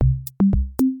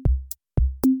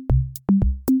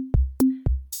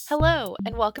Hello,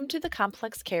 and welcome to the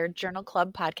Complex Care Journal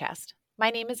Club podcast. My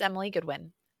name is Emily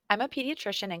Goodwin. I'm a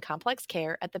pediatrician in complex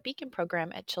care at the Beacon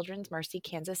program at Children's Mercy,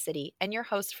 Kansas City, and your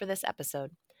host for this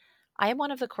episode. I am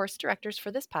one of the course directors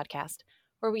for this podcast,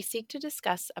 where we seek to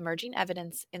discuss emerging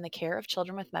evidence in the care of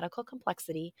children with medical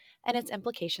complexity and its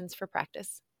implications for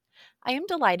practice. I am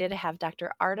delighted to have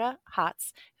Dr. Arda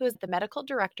Hotz, who is the medical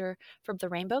director for the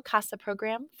Rainbow CASA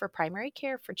program for primary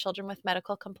care for children with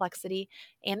medical complexity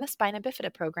and the Spina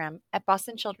Bifida program at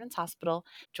Boston Children's Hospital,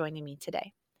 joining me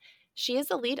today. She is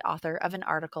the lead author of an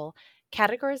article,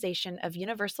 Categorization of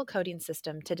Universal Coding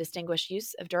System to Distinguish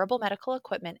Use of Durable Medical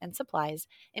Equipment and Supplies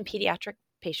in Pediatric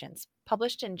Patients,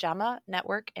 published in JAMA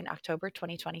Network in October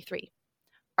 2023.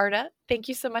 Arda, thank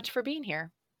you so much for being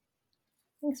here.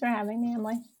 Thanks for having me,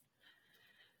 Emily.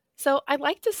 So I'd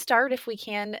like to start, if we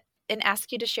can, and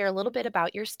ask you to share a little bit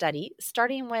about your study,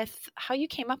 starting with how you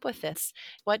came up with this.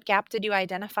 What gap did you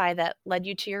identify that led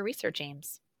you to your research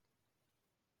aims?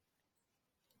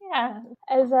 Yeah,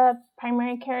 as a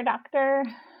primary care doctor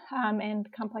and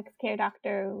complex care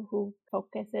doctor who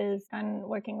focuses on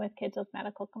working with kids with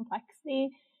medical complexity,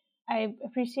 I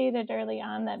appreciated early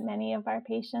on that many of our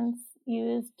patients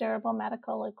use durable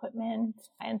medical equipment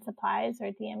and supplies,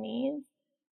 or DMEs.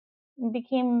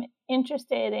 Became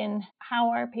interested in how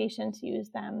our patients use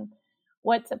them,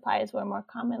 what supplies were more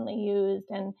commonly used,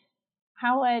 and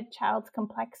how a child's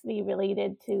complexity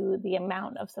related to the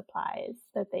amount of supplies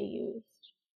that they used.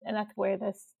 And that's where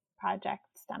this project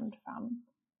stemmed from.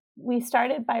 We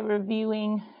started by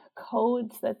reviewing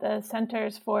codes that the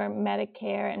Centers for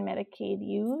Medicare and Medicaid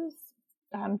use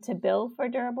to bill for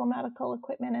durable medical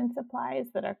equipment and supplies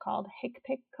that are called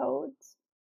HCPCS codes.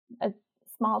 A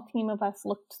small team of us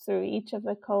looked through each of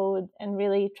the codes and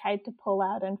really tried to pull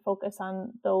out and focus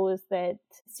on those that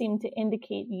seemed to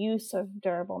indicate use of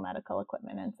durable medical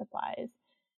equipment and supplies.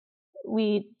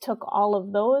 We took all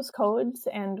of those codes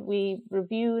and we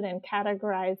reviewed and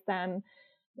categorized them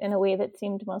in a way that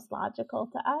seemed most logical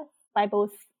to us by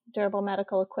both durable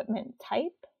medical equipment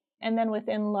type and then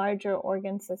within larger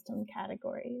organ system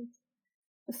categories.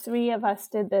 3 of us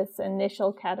did this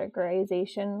initial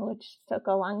categorization, which took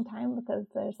a long time because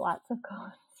there's lots of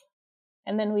codes.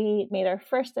 And then we made our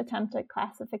first attempt at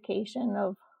classification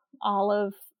of all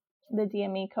of the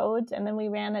DME codes, and then we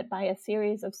ran it by a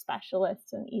series of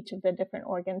specialists in each of the different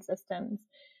organ systems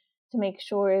to make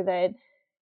sure that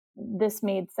this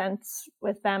made sense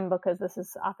with them, because this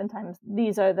is oftentimes,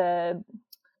 these are the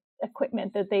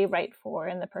equipment that they write for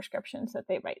and the prescriptions that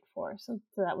they write for. So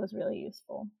that was really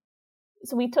useful.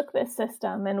 So we took this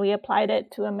system and we applied it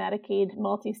to a Medicaid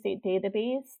multi-state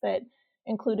database that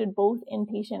included both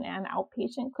inpatient and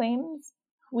outpatient claims.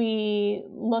 We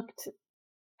looked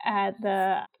at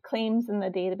the claims in the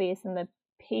database and the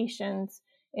patients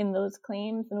in those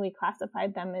claims, and we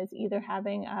classified them as either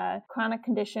having a chronic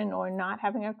condition or not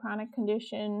having a chronic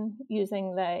condition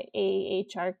using the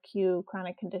AHRQ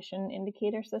chronic condition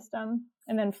indicator system,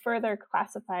 and then further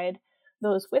classified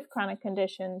those with chronic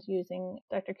conditions using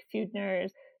Dr.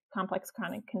 Feudner's complex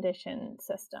chronic condition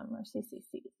system, or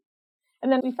CCC.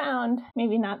 And then we found,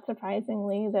 maybe not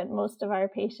surprisingly, that most of our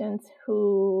patients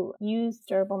who used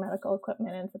durable medical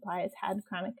equipment and supplies had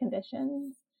chronic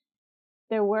conditions.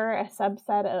 There were a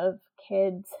subset of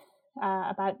kids,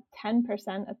 about 10%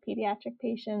 of pediatric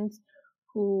patients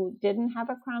who didn't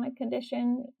have a chronic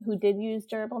condition, who did use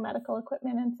durable medical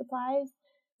equipment and supplies.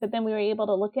 But then we were able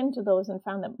to look into those and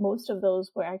found that most of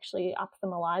those were actually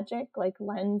ophthalmologic, like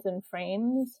lens and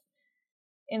frames.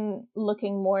 In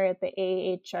looking more at the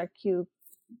AHRQ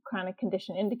chronic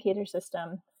condition indicator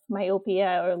system,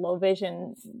 myopia or low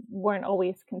vision weren't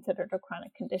always considered a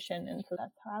chronic condition, and so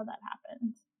that's how that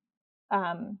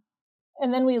happens.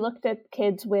 And then we looked at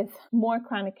kids with more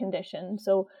chronic conditions.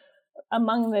 So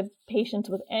among the patients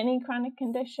with any chronic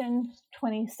condition,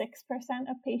 26%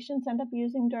 of patients end up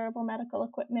using durable medical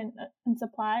equipment and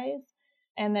supplies.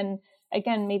 And then,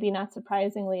 again, maybe not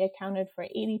surprisingly, accounted for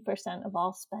 80% of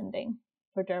all spending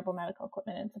for durable medical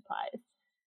equipment and supplies.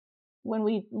 When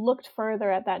we looked further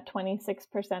at that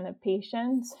 26% of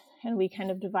patients, and we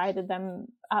kind of divided them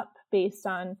up based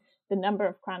on the number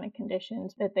of chronic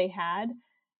conditions that they had,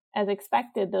 as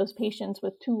expected, those patients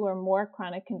with 2 or more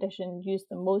chronic conditions used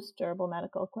the most durable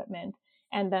medical equipment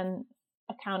and then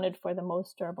accounted for the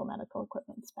most durable medical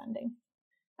equipment spending.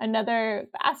 Another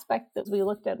aspect that we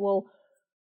looked at, well,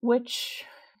 which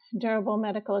durable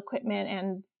medical equipment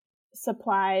and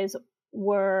supplies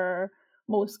were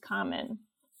most common?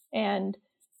 And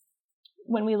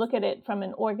when we look at it from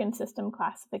an organ system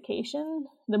classification,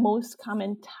 the most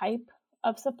common type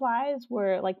of supplies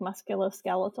were like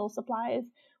musculoskeletal supplies,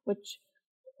 which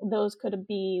Those could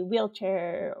be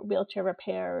wheelchair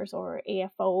repairs or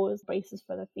AFOs, braces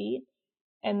for the feet.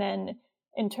 And then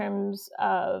in terms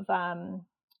of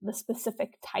the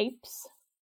specific types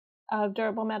of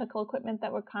durable medical equipment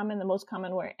that were common, the most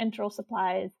common were enteral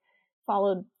supplies,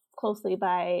 followed closely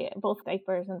by both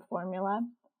diapers and formula.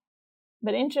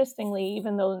 But interestingly,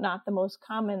 even though not the most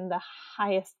common, the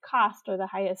highest cost or the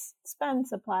highest spend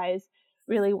supplies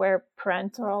really were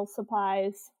parenteral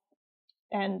supplies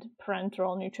and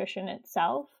parenteral nutrition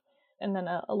itself. And then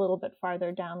a little bit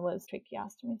farther down was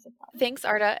tracheostomy supplies. Thanks,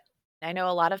 Arda. I know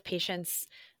a lot of patients,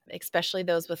 especially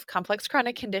those with complex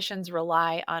chronic conditions,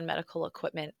 rely on medical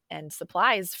equipment and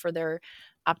supplies for their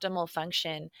optimal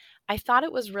function. I thought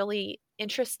it was really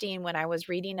interesting when I was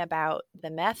reading about the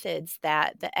methods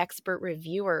that the expert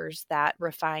reviewers that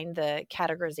refined the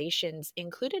categorizations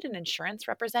included an insurance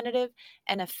representative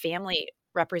and a family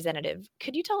representative.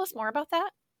 Could you tell us more about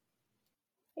that?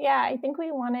 Yeah, I think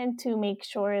we wanted to make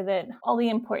sure that all the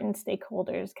important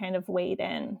stakeholders kind of weighed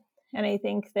in. And I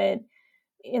think that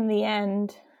in the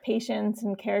end, patients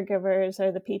and caregivers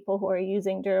are the people who are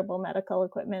using durable medical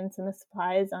equipment and the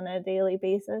supplies on a daily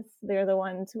basis. They're the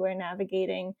ones who are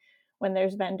navigating when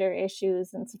there's vendor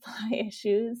issues and supply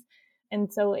issues.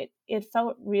 And so it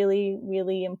felt really,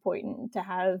 really important to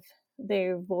have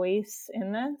their voice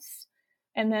in this.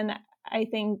 And then I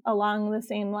think along the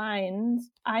same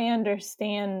lines, I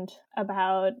understand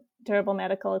about durable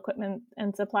medical equipment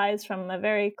and supplies from a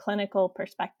very clinical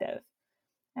perspective.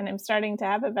 And I'm starting to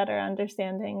have a better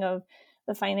understanding of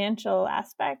the financial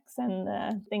aspects and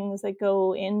the things that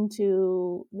go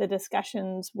into the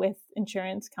discussions with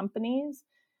insurance companies.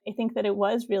 I think that it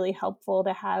was really helpful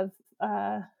to have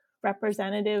a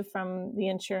representative from the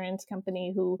insurance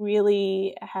company who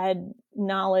really had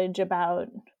knowledge about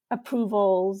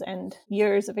approvals and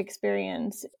years of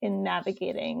experience in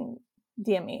navigating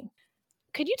DME.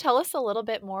 Could you tell us a little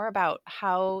bit more about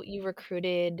how you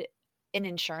recruited an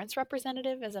insurance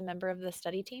representative as a member of the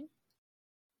study team?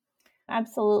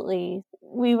 Absolutely.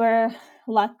 We were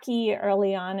lucky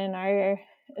early on in our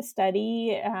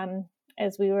study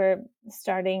as we were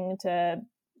starting to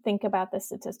think about the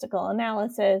statistical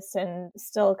analysis and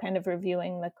still kind of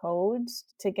reviewing the codes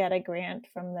to get a grant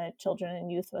from the Children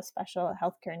and Youth with Special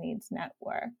Healthcare Needs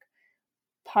Network.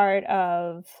 Part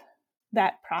of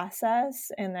that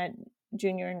process and that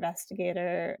junior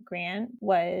investigator grant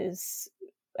was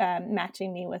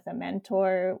matching me with a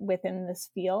mentor within this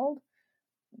field.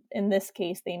 In this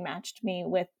case, they matched me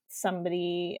with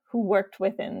somebody who worked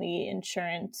within the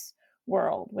insurance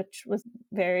world, which was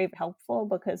very helpful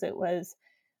because it was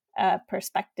a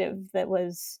perspective that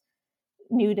was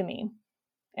new to me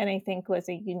and I think was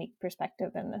a unique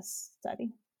perspective in this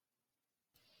study.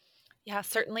 Yeah,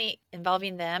 certainly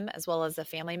involving them as well as a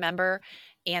family member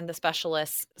and the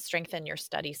specialists strengthen your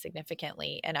study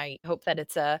significantly. And I hope that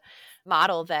it's a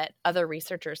model that other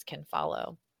researchers can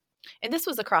follow. And this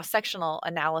was a cross-sectional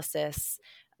analysis.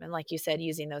 And like you said,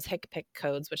 using those HCPC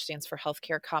codes, which stands for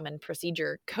Healthcare Common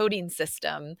Procedure Coding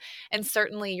System. And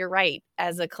certainly you're right.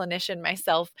 As a clinician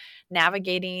myself,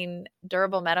 navigating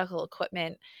durable medical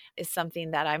equipment is something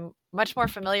that I'm much more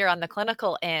familiar on the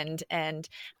clinical end. And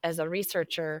as a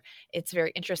researcher, it's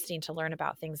very interesting to learn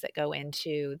about things that go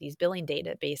into these billing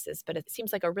databases. But it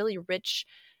seems like a really rich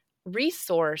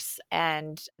resource.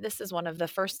 And this is one of the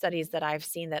first studies that I've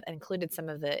seen that included some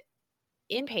of the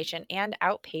inpatient and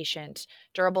outpatient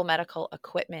durable medical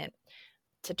equipment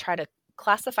to try to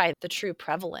classify the true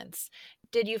prevalence.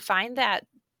 Did you find that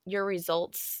your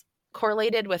results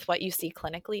correlated with what you see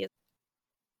clinically?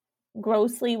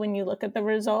 Grossly, when you look at the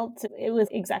results, it was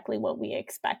exactly what we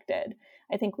expected.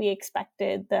 I think we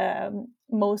expected the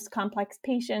most complex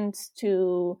patients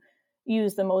to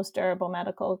use the most durable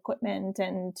medical equipment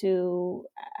and to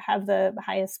have the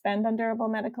highest spend on durable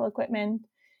medical equipment.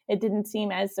 It didn't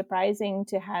seem as surprising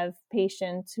to have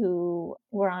patients who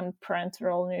were on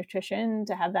parenteral nutrition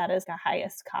to have that as the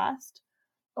highest cost.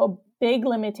 A big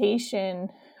limitation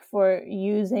for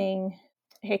using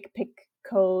HCPC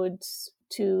codes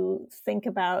to think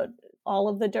about all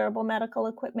of the durable medical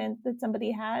equipment that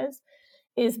somebody has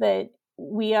is that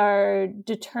we are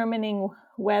determining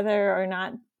whether or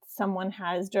not someone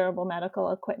has durable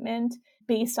medical equipment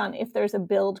based on if there's a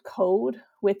billed code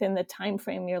within the time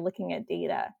frame you're looking at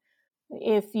data.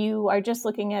 If you are just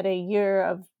looking at a year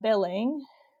of billing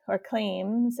or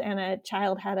claims and a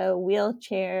child had a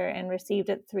wheelchair and received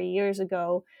it 3 years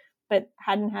ago, but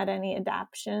hadn't had any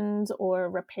adaptations or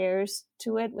repairs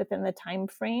to it within the time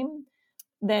frame,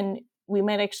 then we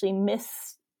might actually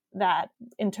miss that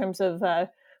in terms of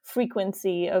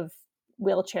frequency of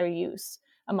wheelchair use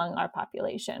among our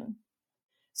population.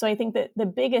 So I think that the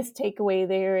biggest takeaway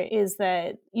there is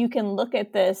that you can look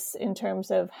at this in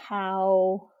terms of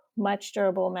how much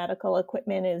durable medical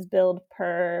equipment is billed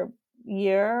per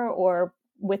year or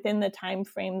within the time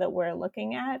frame that we're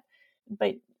looking at,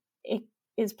 but it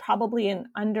is probably an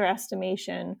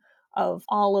underestimation of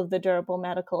all of the durable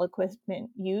medical equipment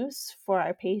use for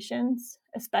our patients,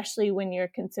 especially when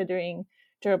you're considering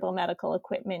durable medical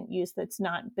equipment use that's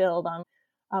not billed on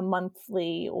a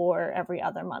monthly or every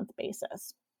other month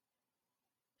basis.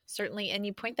 Certainly. And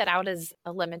you point that out as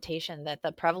a limitation that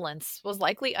the prevalence was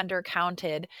likely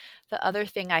undercounted. The other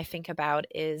thing I think about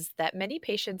is that many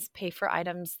patients pay for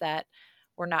items that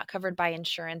were not covered by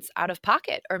insurance out of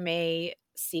pocket or may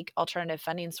seek alternative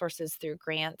funding sources through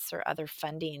grants or other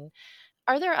funding.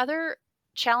 Are there other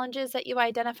challenges that you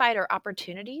identified or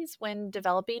opportunities when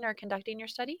developing or conducting your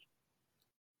study?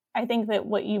 I think that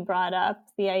what you brought up,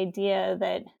 the idea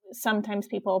that sometimes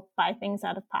people buy things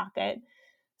out of pocket,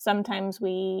 sometimes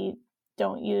we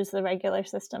don't use the regular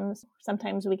systems,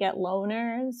 sometimes we get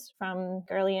loaners from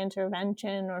early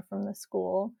intervention or from the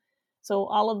school. So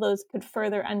all of those could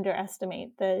further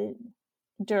underestimate the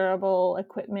durable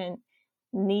equipment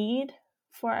need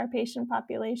for our patient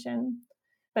population.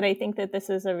 But I think that this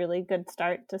is a really good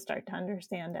start to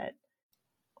understand it.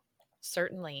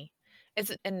 Certainly.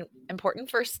 It's an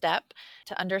important first step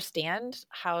to understand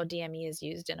how DME is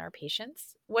used in our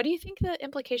patients. What do you think the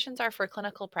implications are for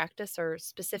clinical practice, or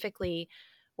specifically,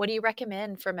 what do you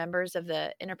recommend for members of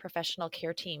the interprofessional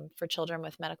care team for children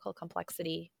with medical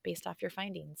complexity based off your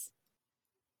findings?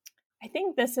 I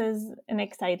think this is an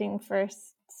exciting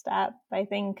first step. I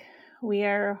think we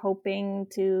are hoping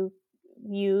to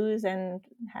use and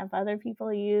have other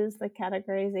people use the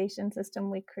categorization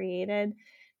system we created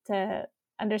to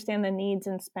understand the needs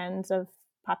and spends of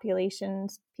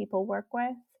populations people work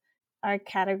with. Our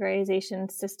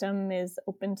categorization system is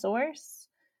open source,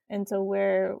 and so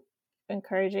we're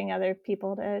encouraging other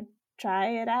people to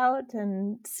try it out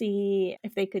and see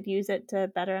if they could use it to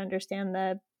better understand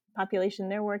the population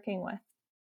they're working with.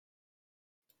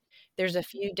 There's a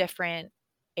few different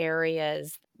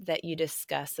areas that you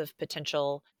discuss of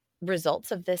potential results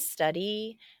of this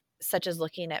study, such as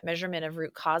looking at measurement of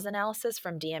root cause analysis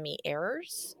from DME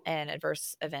errors and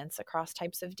adverse events across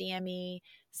types of DME,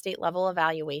 state level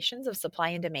evaluations of supply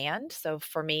and demand. So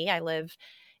for me, I live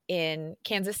in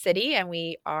Kansas City and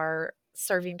we are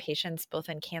serving patients both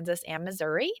in Kansas and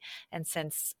Missouri. And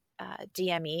since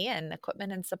DME and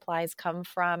equipment and supplies come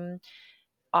from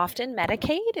often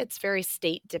Medicaid, it's very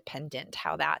state dependent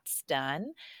how that's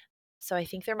done. So I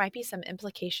think there might be some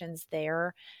implications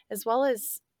there, as well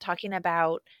as talking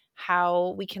about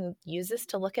how we can use this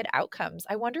to look at outcomes.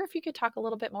 I wonder if you could talk a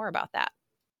little bit more about that.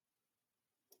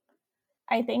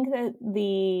 I think that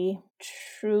the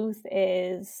truth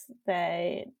is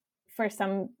that for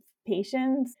some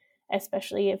patients,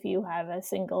 especially if you have a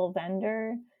single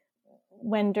vendor,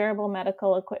 when durable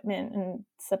medical equipment and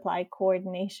supply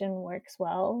coordination works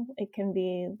well, it can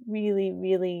be really,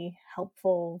 really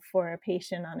helpful for a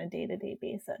patient on a day-to-day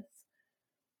basis.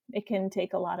 It can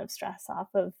take a lot of stress off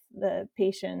of the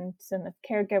patient and the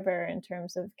caregiver in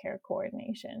terms of care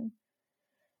coordination.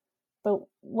 But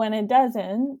when it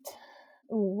doesn't,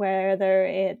 whether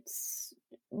it's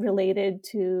related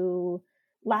to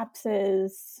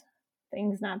lapses,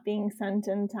 things not being sent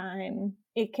in time,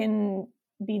 it can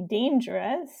be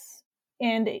dangerous,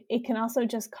 and it can also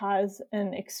just cause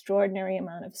an extraordinary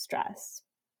amount of stress.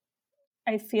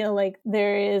 I feel like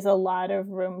there is a lot of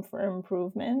room for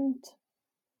improvement,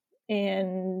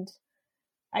 and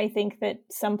I think that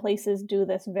some places do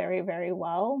this very, very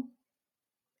well.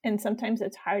 And sometimes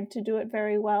it's hard to do it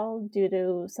very well due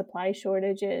to supply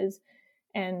shortages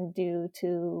and due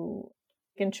to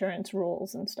insurance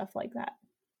rules and stuff like that.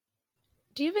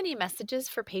 Do you have any messages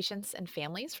for patients and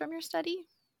families from your study?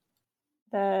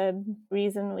 The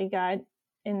reason we got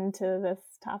into this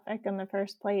topic in the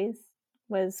first place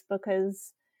was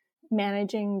because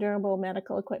managing durable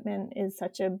medical equipment is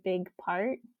such a big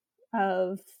part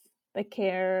of the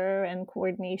care and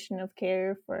coordination of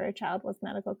care for a child with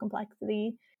medical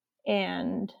complexity.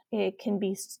 And it can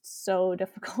be so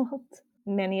difficult.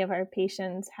 Many of our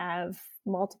patients have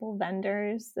multiple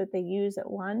vendors that they use at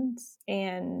once,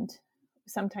 and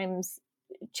sometimes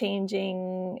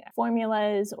changing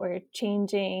formulas or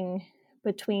changing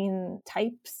between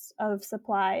types of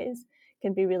supplies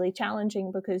can be really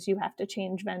challenging because you have to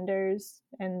change vendors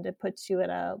and it puts you at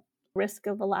a risk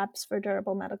of a lapse for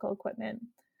durable medical equipment.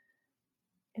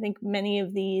 I think many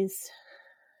of these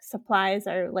supplies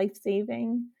are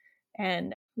life-saving,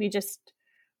 and we just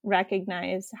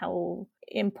recognize how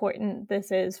important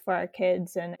this is for our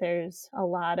kids, and there's a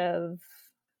lot of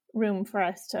room for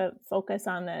us to focus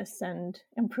on this and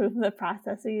improve the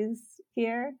processes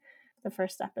here. The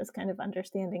first step is kind of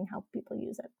understanding how people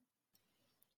use it.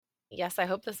 Yes, I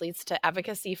hope this leads to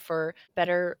advocacy for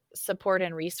better support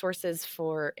and resources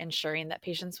for ensuring that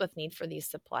patients with need for these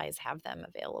supplies have them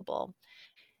available.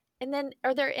 And then,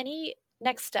 are there any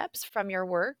next steps from your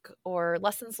work or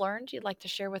lessons learned you'd like to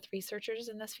share with researchers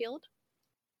in this field?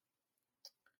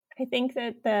 I think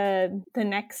that the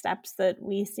next steps that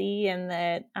we see and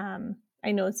that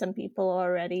I know some people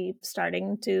already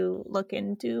starting to look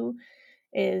into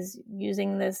is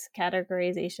using this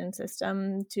categorization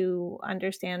system to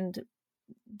understand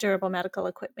durable medical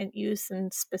equipment use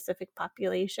in specific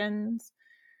populations.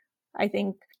 I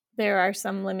think there are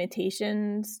some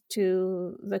limitations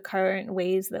to the current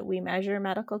ways that we measure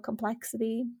medical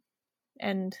complexity,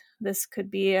 and this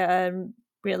could be a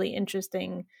really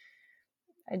interesting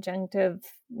adjunctive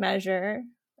measure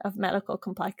of medical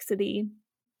complexity.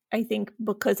 I think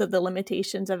because of the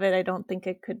limitations of it, I don't think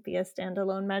it could be a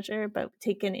standalone measure, but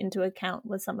taken into account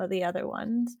with some of the other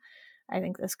ones, I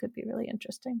think this could be really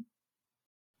interesting.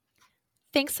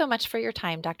 Thanks so much for your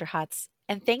time, Dr. Hotz,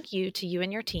 and thank you to you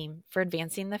and your team for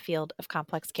advancing the field of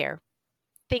complex care.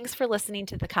 Thanks for listening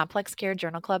to the Complex Care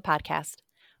Journal Club podcast.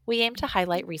 We aim to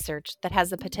highlight research that has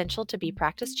the potential to be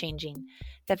practice changing,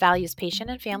 that values patient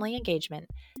and family engagement,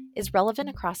 is relevant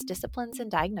across disciplines and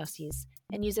diagnoses,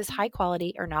 and uses high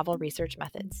quality or novel research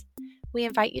methods. We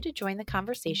invite you to join the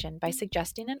conversation by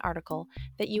suggesting an article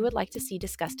that you would like to see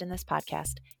discussed in this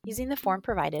podcast using the form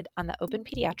provided on the Open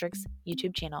Pediatrics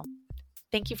YouTube channel.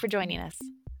 Thank you for joining us.